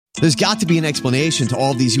There's got to be an explanation to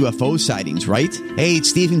all of these UFO sightings, right? Hey,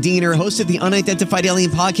 it's Stephen Diener, host of the Unidentified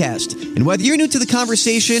Alien Podcast. And whether you're new to the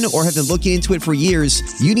conversation or have been looking into it for years,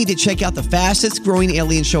 you need to check out the fastest growing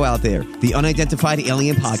alien show out there, the Unidentified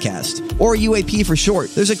Alien Podcast, or UAP for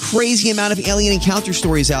short. There's a crazy amount of alien encounter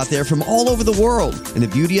stories out there from all over the world. And the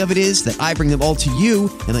beauty of it is that I bring them all to you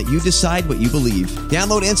and let you decide what you believe.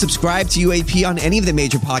 Download and subscribe to UAP on any of the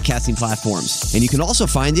major podcasting platforms. And you can also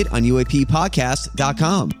find it on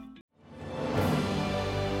UAPpodcast.com.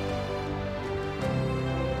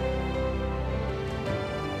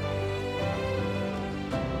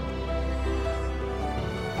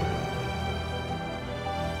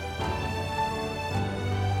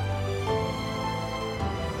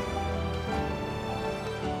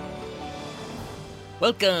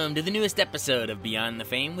 Welcome to the newest episode of Beyond the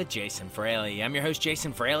Fame with Jason Fraley. I'm your host,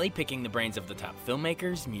 Jason Fraley, picking the brains of the top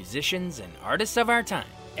filmmakers, musicians, and artists of our time.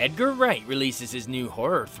 Edgar Wright releases his new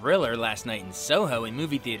horror thriller last night in Soho in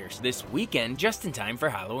movie theaters this weekend, just in time for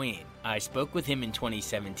Halloween. I spoke with him in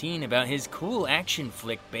 2017 about his cool action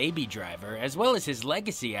flick Baby Driver, as well as his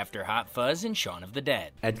legacy after Hot Fuzz and Shaun of the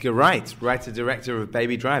Dead. Edgar Wright, writer-director of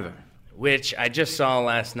Baby Driver. Which I just saw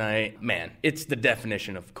last night. Man, it's the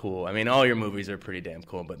definition of cool. I mean, all your movies are pretty damn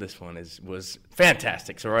cool, but this one was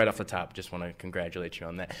fantastic. So right off the top, just want to congratulate you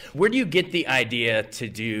on that. Where do you get the idea to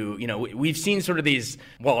do, we've seen sort of these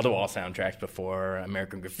wall-to-wall soundtracks before,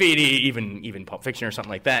 American Graffiti, even Pulp Fiction or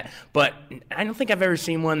something like that, but I don't think I've ever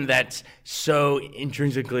seen one that's so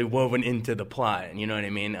intrinsically woven into the plot, you know what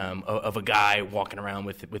I mean, of a guy walking around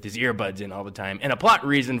with his earbuds in all the time, and a plot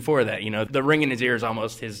reason for that, the ring in his ear is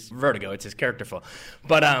almost his vertigo. It's his character flaw.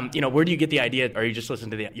 But, where do you get the idea? Are you just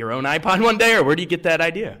listening to your own iPod one day, or where do you get that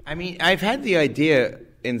idea? I mean, I've had the idea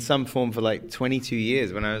in some form for like 22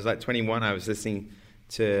 years. When I was like 21, I was listening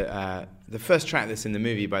to the first track that's in the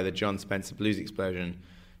movie by the John Spencer Blues Explosion,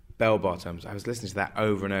 Bell Bottoms. I was listening to that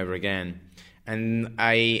over and over again. And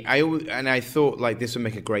I thought like this would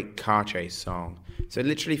make a great car chase song. So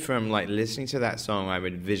literally from like listening to that song, I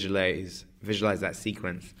would visualize that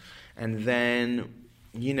sequence. And then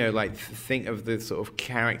think of the sort of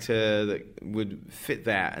character that would fit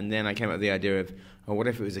that. And then I came up with the idea of, what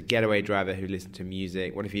if it was a getaway driver who listened to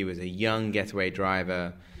music? What if he was a young getaway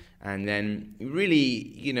driver? And then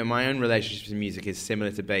really, my own relationship to music is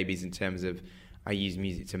similar to Baby's in terms of I use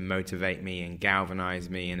music to motivate me and galvanize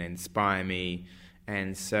me and inspire me.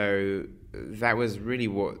 And so that was really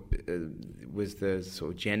what was the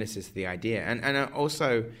sort of genesis of the idea. And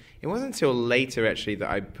also, it wasn't until later, actually, that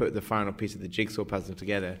I put the final piece of the jigsaw puzzle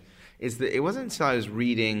together. It wasn't until I was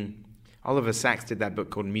reading, Oliver Sacks did that book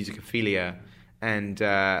called Musicophilia, and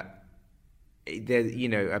about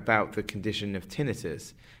the condition of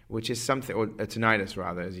tinnitus, which is something, or tinnitus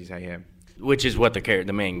rather, as you say here. Which is what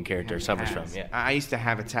the main character suffers from, yeah. I used to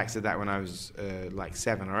have attacks of that when I was like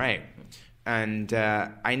 7 or 8. And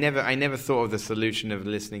I never thought of the solution of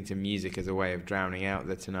listening to music as a way of drowning out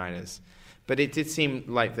the tinnitus. But it did seem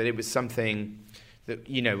like that it was something that,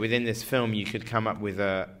 within this film you could come up with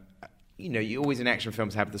you always in action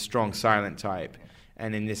films have the strong silent type.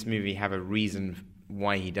 And in this movie have a reason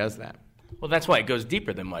why he does that. Well, that's why it goes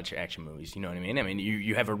deeper than much action movies, you know what I mean? I mean,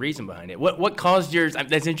 you have a reason behind it. What caused yours?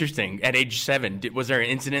 That's interesting. At age 7, was there an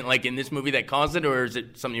incident like in this movie that caused it, or is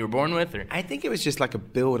it something you were born with? Or? I think it was just like a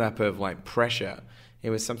build-up of like pressure. It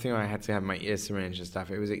was something I had to have my ears syringed and stuff.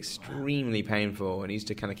 It was extremely painful, and it used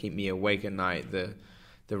to kind of keep me awake at night, the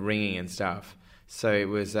ringing and stuff. So it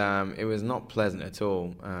was not pleasant at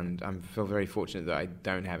all, and I feel very fortunate that I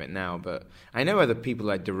don't have it now. But I know other people,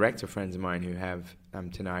 like director friends of mine, who have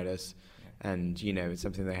tinnitus. And, it's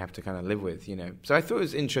something they have to kind of live with, So I thought it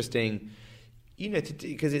was interesting,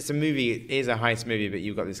 because it's a movie, it is a heist movie, but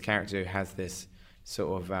you've got this character who has this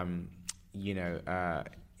sort of,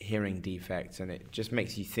 hearing defects, and it just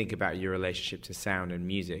makes you think about your relationship to sound and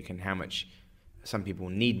music and how much some people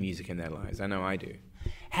need music in their lives. I know I do.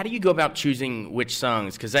 How do you go about choosing which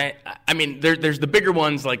songs? Because I mean, there's the bigger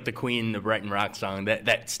ones like the Queen, the Brighton Rock song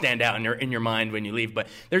that stand out in your mind when you leave. But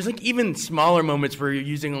there's like even smaller moments where you're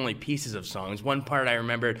using only pieces of songs. One part I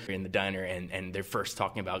remember in the diner, and they're first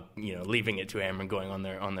talking about leaving it to him and going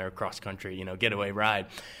on their cross country getaway ride.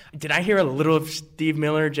 Did I hear a little of Steve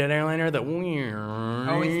Miller, Jet Airliner? That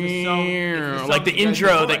it's the song like the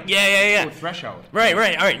intro. That yeah. Threshold. Right. All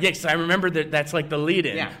right. Yes, I remember that's like the lead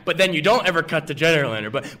in. Yeah. But then you don't ever cut to Jet Airliner.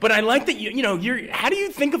 But I like that you're. How do you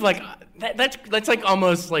think of like that's like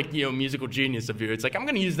almost like musical genius of you? It's like I'm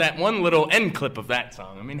going to use that one little end clip of that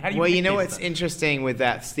song. I mean, how do you? Well, what's interesting with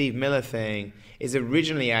that Steve Miller thing is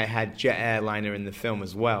originally I had Jet Airliner in the film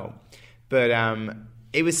as well, but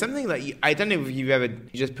It was something like, I don't know if you've ever you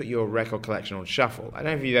just put your record collection on shuffle. I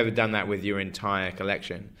don't know if you've ever done that with your entire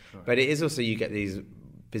collection. Sure. But it is also, you get these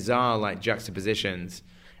bizarre like juxtapositions.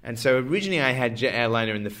 And so originally I had Jet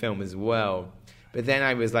Airliner in the film as well. But then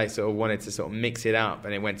I was like sort of wanted to sort of mix it up,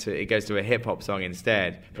 and it goes to a hip hop song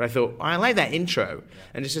instead. But I thought, I like that intro.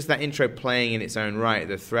 And it's just that intro playing in its own right,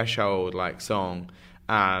 the Threshold like song.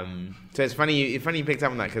 So it's funny you picked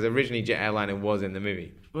up on that, because originally Jet Airliner was in the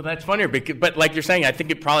movie. Well, that's funnier, but like you're saying, I think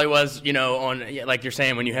it probably was, like you're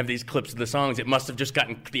saying, when you have these clips of the songs, it must have just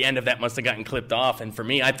the end of that must have gotten clipped off. And for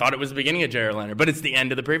me, I thought it was the beginning of Jet Airliner, but it's the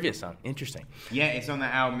end of the previous song. Interesting. Yeah, it's on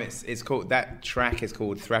that album. It's called, that track is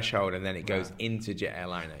called Threshold, and then it goes into Jet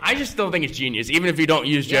Airliner. I just still think it's genius, even if you don't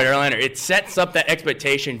use Jet Airliner. It sets up that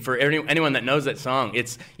expectation for anyone that knows that song.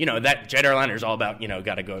 It's, that Jet Airliner is all about,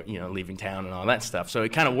 gotta go, leaving town and all that stuff. So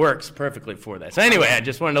it kind of works perfectly for that. So anyway, I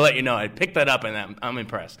just wanted to let you know I picked that up, and I'm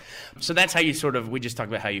impressed. So that's how you we just talked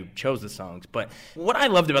about how you chose the songs. But what I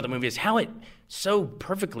loved about the movie is how it so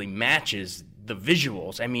perfectly matches the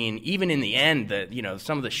visuals. I mean, even in the end,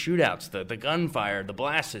 some of the shootouts, the gunfire, the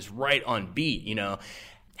blast is right on beat,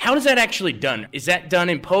 How is that actually done? Is that done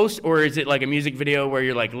in post, or is it like a music video where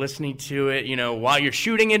you're like listening to it, while you're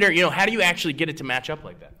shooting it, or, how do you actually get it to match up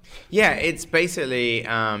like that? Yeah, it's basically,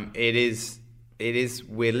 we're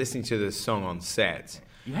listening to the song on set.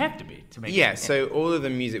 You have to be to make it. Yeah, so all of the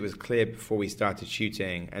music was clear before we started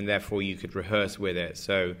shooting, and therefore you could rehearse with it.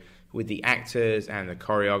 So with the actors and the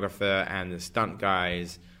choreographer and the stunt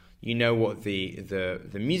guys, you know what the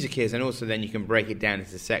music is, and also then you can break it down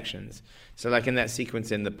into sections. So like in that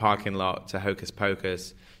sequence in the parking lot to Hocus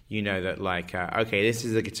Pocus, you know that like, okay, this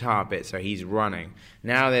is the guitar bit, so he's running.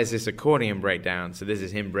 Now there's this accordion breakdown, so this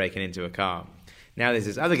is him breaking into a car. Now there's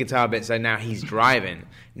this other guitar bit, so now he's driving.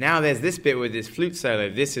 Now there's this bit with this flute solo.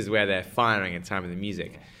 This is where they're firing in time with the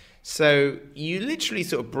music. So you literally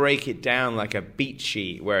sort of break it down like a beat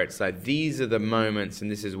sheet, where it's like, these are the moments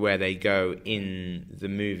and this is where they go in the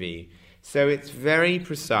movie. So it's very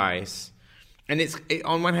precise. And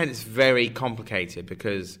on one hand, it's very complicated,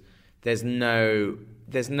 because there's no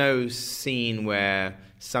scene where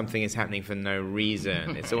something is happening for no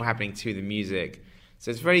reason. It's all happening to the music. So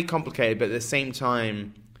it's very complicated, but at the same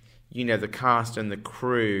time, the cast and the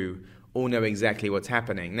crew all know exactly what's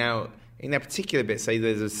happening. Now, in that particular bit, say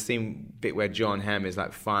there's a scene bit where John Hamm is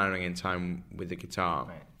like firing in time with the guitar.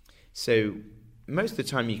 Right. So most of the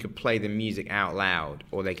time you could play the music out loud,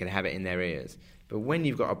 or they could have it in their ears. But when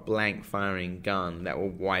you've got a blank firing gun, that will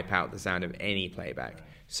wipe out the sound of any playback. Right.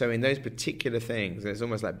 So in those particular things, it's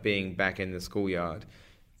almost like being back in the schoolyard,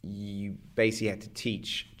 you basically had to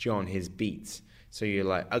teach John his beats. So you're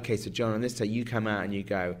like, okay, so John, on this take, you come out and you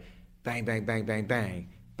go, bang, bang, bang, bang, bang,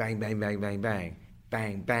 bang, bang, bang, bang, bang,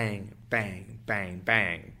 bang, bang, bang, bang,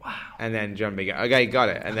 bang. Wow. And then John be go, okay, got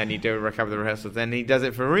it. And then you do recover the rehearsals. Then he does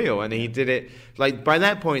it for real. And he did it, like, by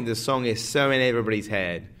that point, the song is so in everybody's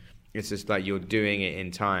head. It's just like you're doing it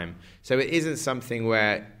in time. So it isn't something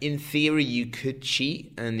where, in theory, you could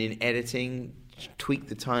cheat and in editing tweak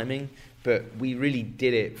the timing. But we really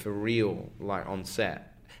did it for real, like on set.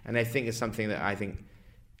 And I think it's something that I think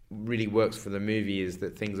really works for the movie, is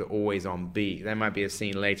that things are always on beat. There might be a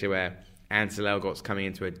scene later where Ansel Elgort's coming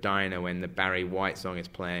into a diner when the Barry White song is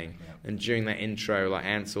playing. Yeah. And during that intro, like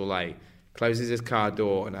Ansel closes his car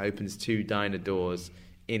door and opens 2 diner doors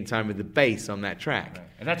in time with the bass on that track. Right.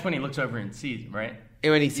 And that's when he looks over and sees, right?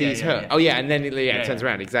 When he sees her. Yeah. Oh yeah, and then it turns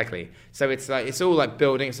around, exactly. So it's like, it's all like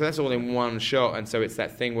building, so that's all in one shot. And so it's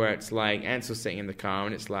that thing where it's like Ansel sitting in the car,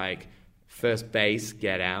 and it's like, first base,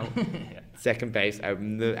 get out. Yeah. Second base,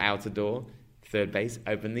 open the outer door. Third base,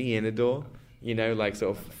 open the inner door. Like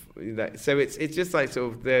sort of that. So it's just like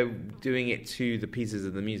sort of they're doing it to the pieces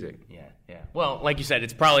of the music. Yeah. Well, like you said,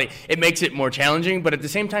 it makes it more challenging, but at the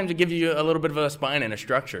same time, it gives you a little bit of a spine and a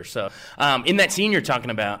structure. So in that scene you're talking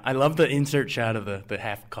about, I love the insert shot of the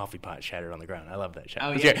half coffee pot shattered on the ground. I love that shot.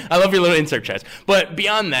 Oh, yeah. I love your little insert shots. But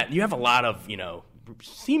beyond that, you have a lot of,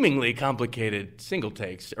 seemingly complicated single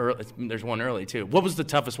takes. There's one early too. What was the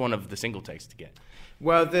toughest one of the single takes to get?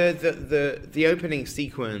 Well, the opening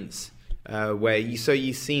sequence where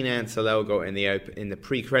you've seen Ansel Elgort in the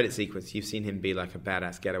pre-credit sequence. You've seen him be like a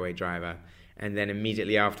badass getaway driver, and then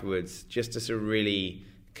immediately afterwards, just to sort of really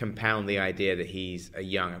compound the idea that he's a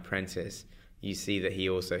young apprentice, you see that he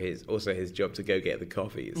also his job to go get the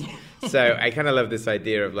coffees. So I kind of love this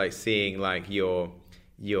idea of like seeing like your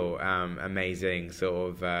amazing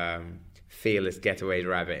sort of fearless getaway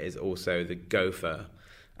driver is also the gopher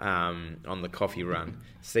on the coffee run.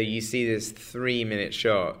 So you see this 3-minute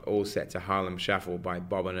shot all set to Harlem Shuffle by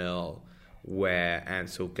Bob and Earl where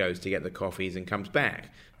Ansel goes to get the coffees and comes back,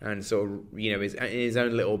 and sort of, is in his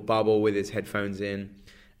own little bubble with his headphones in,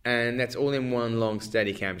 and that's all in one long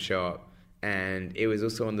Steadicam shot. And it was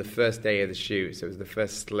also on the first day of the shoot, so it was the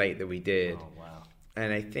first slate that we did. Oh, wow.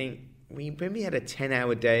 And I think we maybe had a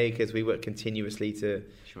 10-hour day because we worked continuously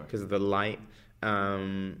because of the light.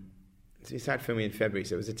 So we started filming in February,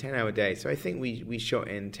 so it was a 10-hour day. So I think we shot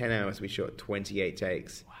in 10 hours, we shot 28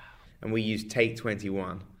 takes. Wow. And we used take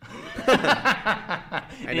 21.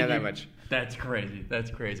 I know that much. That's crazy. That's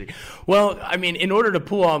crazy. Well, I mean, in order to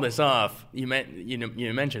pull all this off, you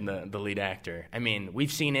mentioned the lead actor. I mean,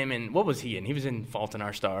 we've seen him in, what was he in? He was in Fault in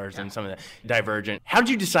Our Stars and some of the Divergent. How did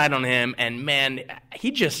you decide on him? And man,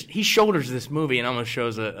 he shoulders this movie and almost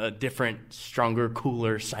shows a different, stronger,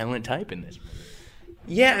 cooler, silent type in this movie.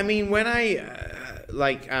 Yeah, I mean, when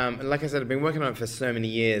like I said, I've been working on it for so many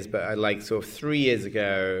years, but sort of 3 years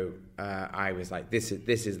ago, I was like, this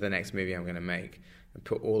is the next movie I'm going to make. And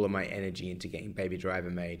put all of my energy into getting Baby Driver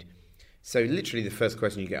made. So literally the first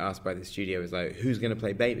question you get asked by the studio is like, who's going to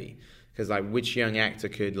play Baby? Because which young actor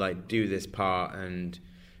could do this part? And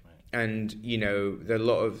there's a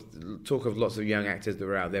lot of talk of lots of young actors that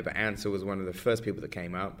were out there, but Ansel was one of the first people that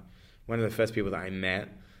came up, one of the first people that I met.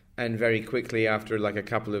 And very quickly after a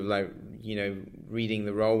couple of reading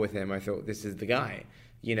the role with him, I thought, this is the guy,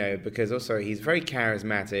 because also he's very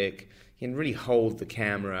charismatic, he can really hold the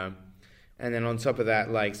camera. And then on top of that,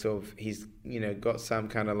 he's, got some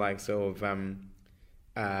kind of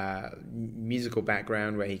musical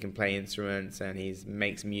background where he can play instruments and he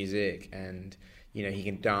makes music and, he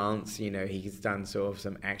can dance, he's done sort of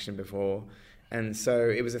some action before. And so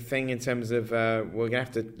it was a thing in terms of, we're going to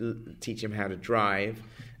have to teach him how to drive.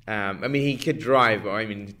 I mean, he could drive, but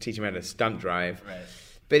teach him how to stunt drive. Right.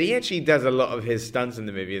 But he actually does a lot of his stunts in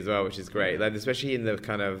the movie as well, which is great. Especially in the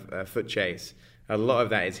kind of foot chase. A lot of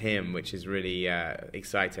that is him, which is really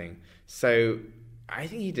exciting. So I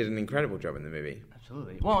think he did an incredible job in the movie.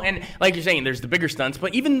 Absolutely. Well, and like you're saying, there's the bigger stunts,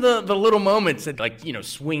 but even the little moments that,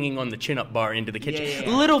 swinging on the chin-up bar into the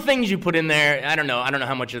kitchen, little things you put in there. I don't know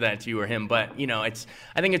how much of that's you or him, but I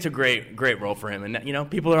think it's a great role for him, and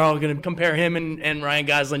people are all going to compare him and Ryan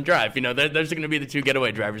Gosling drive. Those are going to be the two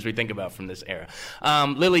getaway drivers we think about from this era.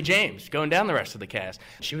 Lily James, going down the rest of the cast,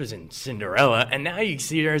 she was in Cinderella, and now you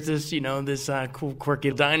see her as this cool,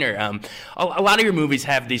 quirky diner. A lot of your movies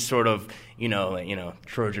have these sort of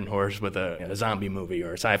Trojan horse with a zombie movie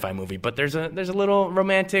or a sci-fi movie, but there's a little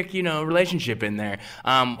romantic, relationship in there.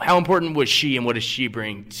 How important was she, and what does she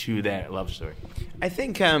bring to that love story? I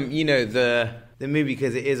think, the movie,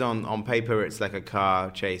 because it is on paper, it's like a car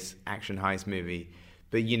chase action heist movie,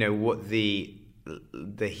 but what the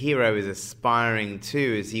hero is aspiring to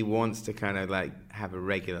is he wants to kind of have a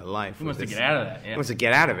regular life. He wants to get out of that. Yeah. He wants to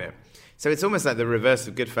get out of it. So it's almost like the reverse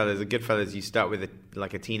of Goodfellas. In Goodfellas, you start with a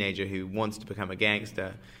teenager who wants to become a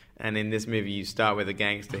gangster, and in this movie, you start with a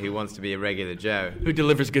gangster who wants to be a regular Joe. Who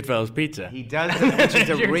delivers Goodfellas pizza. He does,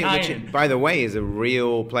 which by the way, is a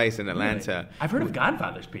real place in Atlanta. Really? I've heard of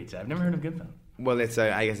Godfather's Pizza. I've never heard of Goodfellas. Well,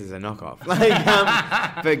 I guess it's a knockoff.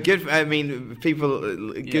 But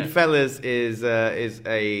Goodfellas is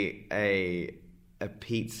a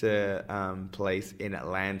pizza place in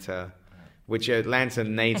Atlanta, which Atlanta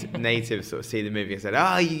natives sort of see the movie and said,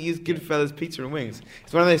 you use Goodfellas Pizza and Wings.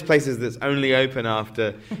 It's one of those places that's only open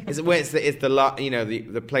after. It's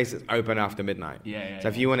the place that's open after midnight. Yeah. So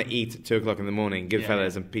if you want to eat at 2:00 in the morning,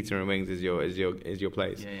 Goodfellas and Pizza and Wings is your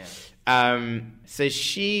place. Yeah. So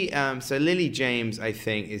Lily James, I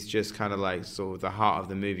think, is just kind of sort of the heart of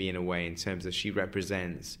the movie in a way, in terms of she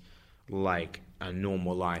represents a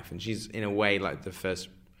normal life, and she's in a way the first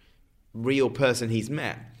real person he's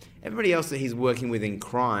met. Everybody else that he's working with in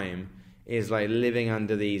crime is living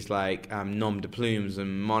under these nom de plumes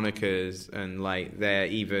and monikers, and they're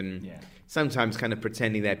even sometimes kind of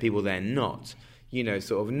pretending they're people they're not.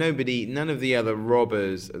 Sort of none of the other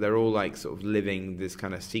robbers, they're all sort of living this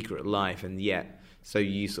kind of secret life, and yet so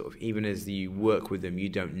you sort of, even as you work with them, you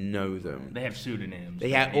don't know them. They have pseudonyms.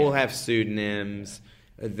 They all have pseudonyms.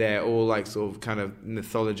 They're all sort of kind of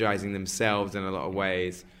mythologizing themselves in a lot of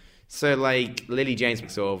ways. So Lily James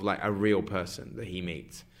is sort of a real person that he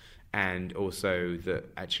meets, and also that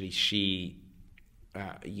actually she,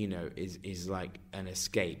 is an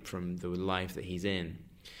escape from the life that he's in.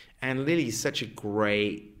 And Lily's such a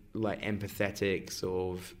great, empathetic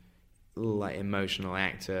sort of, emotional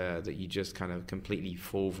actor that you just kind of completely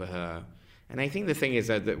fall for her. And I think the thing is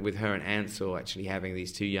that with her and Ansel actually having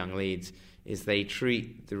these two young leads, is they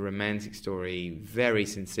treat the romantic story very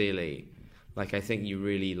sincerely. I think you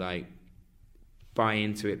really buy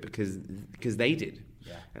into it because they did.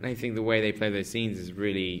 Yeah. And I think the way they play those scenes is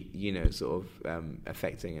really, sort of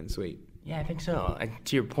affecting and sweet. Yeah, I think so. And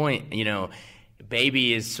to your point,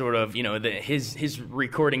 Baby is sort of, his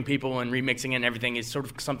recording people and remixing and everything is sort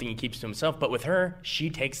of something he keeps to himself. But with her, she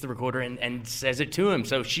takes the recorder and says it to him.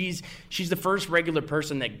 So she's the first regular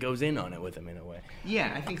person that goes in on it with him in a way.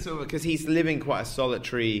 Yeah, I think so, because he's living quite a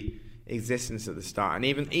solitary existence at the start.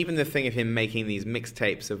 And even the thing of him making these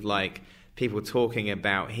mixtapes of, like, people talking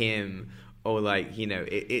about him, or, like,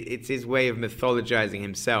 it's his way of mythologizing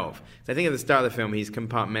himself. So I think at the start of the film, he's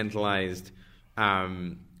compartmentalized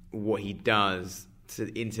what he does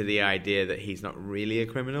into the idea that he's not really a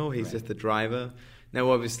criminal, he's just the driver.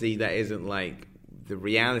 Now, obviously, that isn't, like, the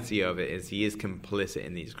reality of it is he is complicit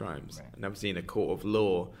in these crimes. Right. And obviously, in a court of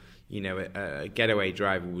law, a getaway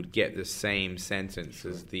driver would get the same sentence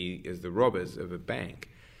as the robbers of a bank.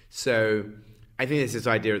 So I think there's this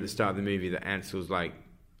idea at the start of the movie that Ansel's, like,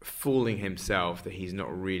 fooling himself that he's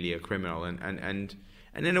not really a criminal. And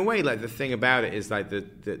in a way, like, the thing about it is, like,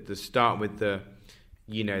 the start with the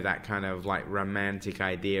that kind of, like, romantic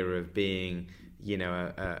idea of being,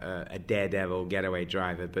 a daredevil getaway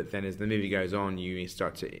driver. But then as the movie goes on, you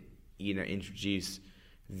start to, introduce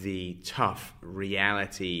the tough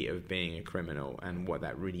reality of being a criminal and what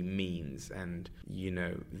that really means, and,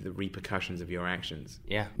 the repercussions of your actions.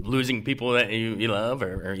 Yeah, losing people that you love,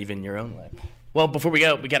 or even your own life. Well, before we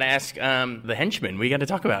go, we got to ask the henchman. We got to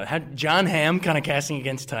talk about how John Hamm kind of casting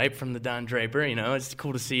against type from the Don Draper. It's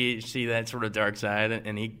cool to see that sort of dark side,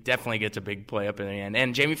 and he definitely gets a big play up in the end.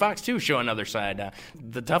 And Jamie Foxx too, showing another side,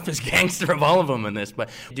 the toughest gangster of all of them in this. But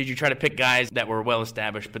did you try to pick guys that were well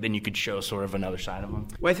established, but then you could show sort of another side of them?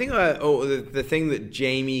 Well, I think the thing that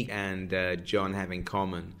Jamie and John have in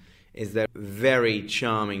common is they're very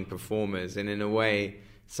charming performers, and in a way,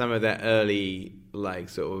 some of their early, like,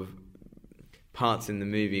 sort of parts in the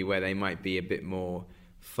movie where they might be a bit more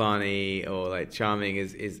funny or, like, charming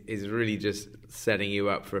is really just setting you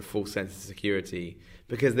up for a full sense of security,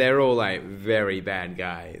 because they're all, like, very bad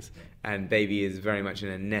guys, and Baby is very much in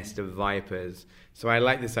a nest of vipers. So I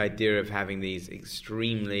like this idea of having these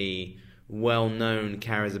extremely well-known,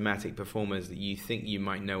 charismatic performers that you think you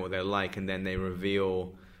might know what they're like, and then they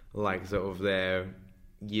reveal, like, sort of their,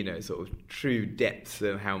 sort of true depths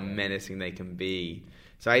of how menacing they can be.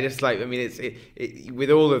 So I just like, it's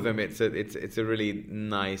with all of them, it's a really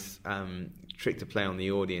nice trick to play on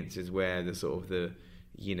the audience, is where the sort of the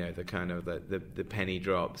kind of the penny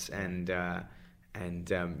drops, and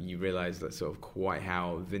you realize that sort of quite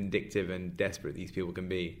how vindictive and desperate these people can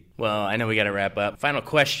be. Well, I know we got to wrap up. Final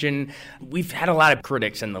question. We've had a lot of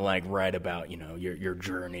critics and the like write about, your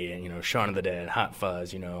journey and, Shaun of the Dead, Hot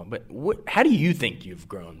Fuzz, but how do you think you've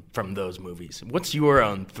grown from those movies? What's your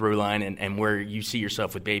own through line, and where you see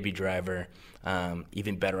yourself with Baby Driver,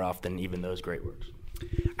 even better off than even those great works?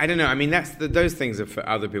 I don't know. Those things are for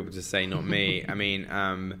other people to say, not me.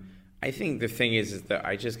 I think the thing is that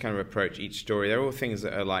I just kind of approach each story. They're all things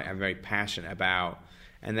that are, like, I'm very passionate about,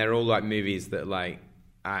 and they're all, like, movies that, like,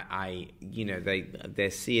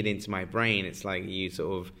 they're seared into my brain. It's like you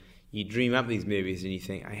dream up these movies and you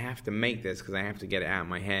think, I have to make this because I have to get it out of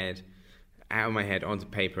my head onto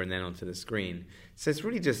paper and then onto the screen. So it's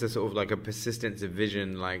really just a sort of, like, a persistence of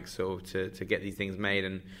vision, like, sort of to get these things made.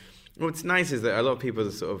 And what's nice is that a lot of people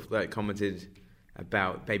have sort of, like, commented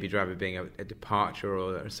about Baby Driver being a departure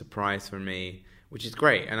or a surprise for me, which is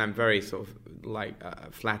great, and I'm very sort of, like,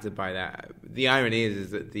 flattered by that. The irony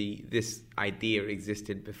is that this idea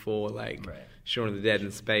existed before, like, right, Shaun of the Dead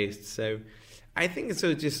and Spaced. So I think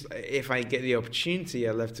so. Just if I get the opportunity,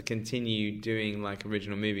 I'd love to continue doing, like,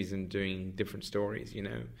 original movies and doing different stories.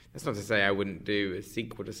 That's not to say I wouldn't do a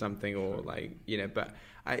sequel to something, or, like, but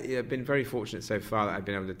I've been very fortunate so far that I've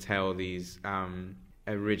been able to tell these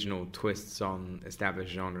original twists on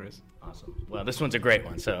established genres. Awesome. Well, this one's a great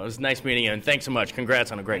one, so it was nice meeting you, and thanks so much.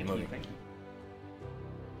 Congrats on a great movie. Thank you.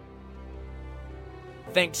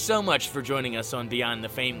 Thanks so much for joining us on Beyond the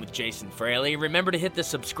Fame with Jason Fraley. Remember to hit the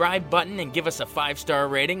subscribe button and give us a 5-star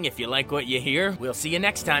rating if you like what you hear. We'll see you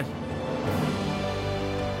next time.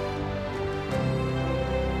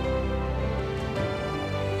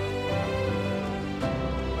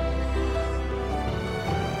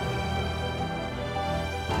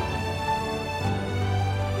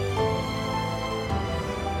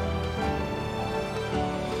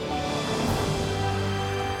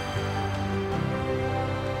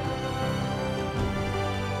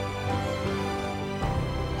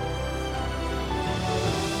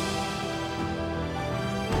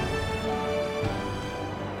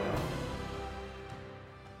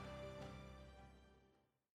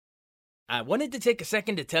 I wanted to take a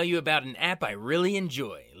second to tell you about an app I really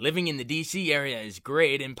enjoy. Living in the DC area is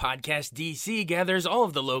great, and Podcast DC gathers all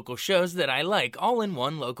of the local shows that I like all in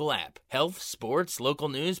one local app. Health, sports, local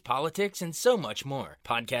news, politics, and so much more.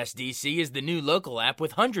 Podcast DC is the new local app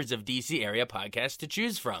with hundreds of DC area podcasts to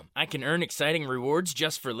choose from. I can earn exciting rewards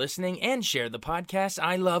just for listening and share the podcasts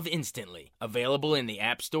I love instantly. Available in the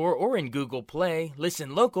App Store or in Google Play,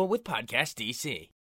 listen local with Podcast DC.